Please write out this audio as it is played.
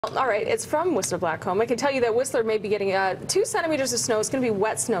All right, it's from Whistler Blackcomb. I can tell you that Whistler may be getting 2 centimeters of snow. It's going to be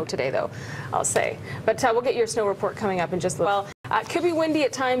wet snow today, though, I'll say. But we'll get your snow report coming up in just a little while. Could be windy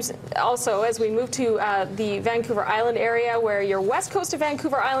at times also as we move to the Vancouver Island area, where your west coast of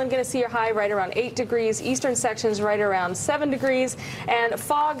Vancouver Island going to see your high right around 8 degrees, eastern sections right around 7 degrees, and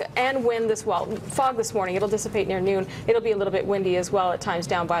fog and wind fog this morning. It'll dissipate near noon. It'll be a little bit windy as well at times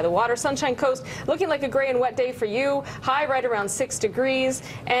down by the water. Sunshine Coast looking like a gray and wet day for you. High right around 6 degrees,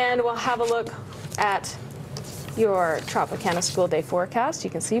 and we'll have a look at your Tropicana school day forecast. You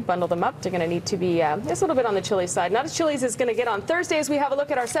can see, bundle them up. They're going to need to be just a little bit on the chilly side. Not as chilly as it's going to get on Thursday as we have a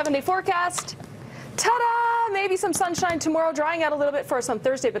look at our 7-day forecast. Ta-da! Maybe some sunshine tomorrow, drying out a little bit for us on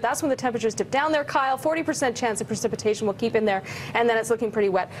Thursday, but that's when the temperatures dip down there, Kyle. 40% chance of precipitation will keep in there, and then it's looking pretty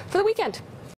wet for the weekend.